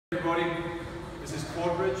everybody. This is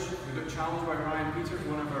quad bridge. We got challenged by Ryan Peters,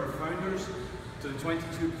 one of our founders, to the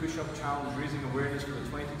 22 push-up challenge, raising awareness for the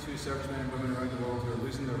 22 servicemen and women around the world who are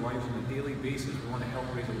losing their lives on a daily basis. We want to help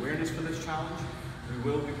raise awareness for this challenge. We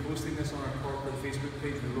will be posting this on our corporate Facebook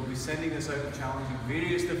page. We will be sending this out and challenging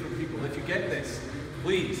various different people. If you get this,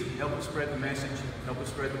 please help us spread the message, help us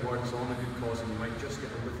spread the word. It's all in a good cause, and you might just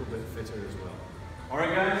get a little bit fitter as well. All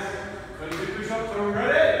right, guys, 22 push-ups. Are we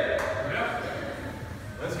ready? Yeah.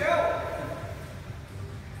 Let's go.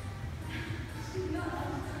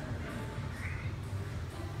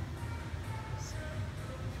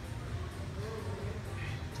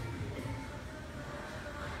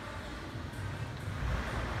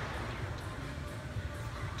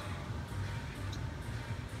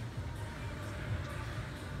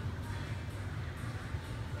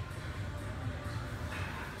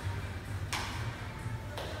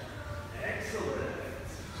 Excellent.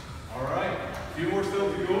 All right, a few more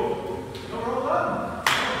still to go.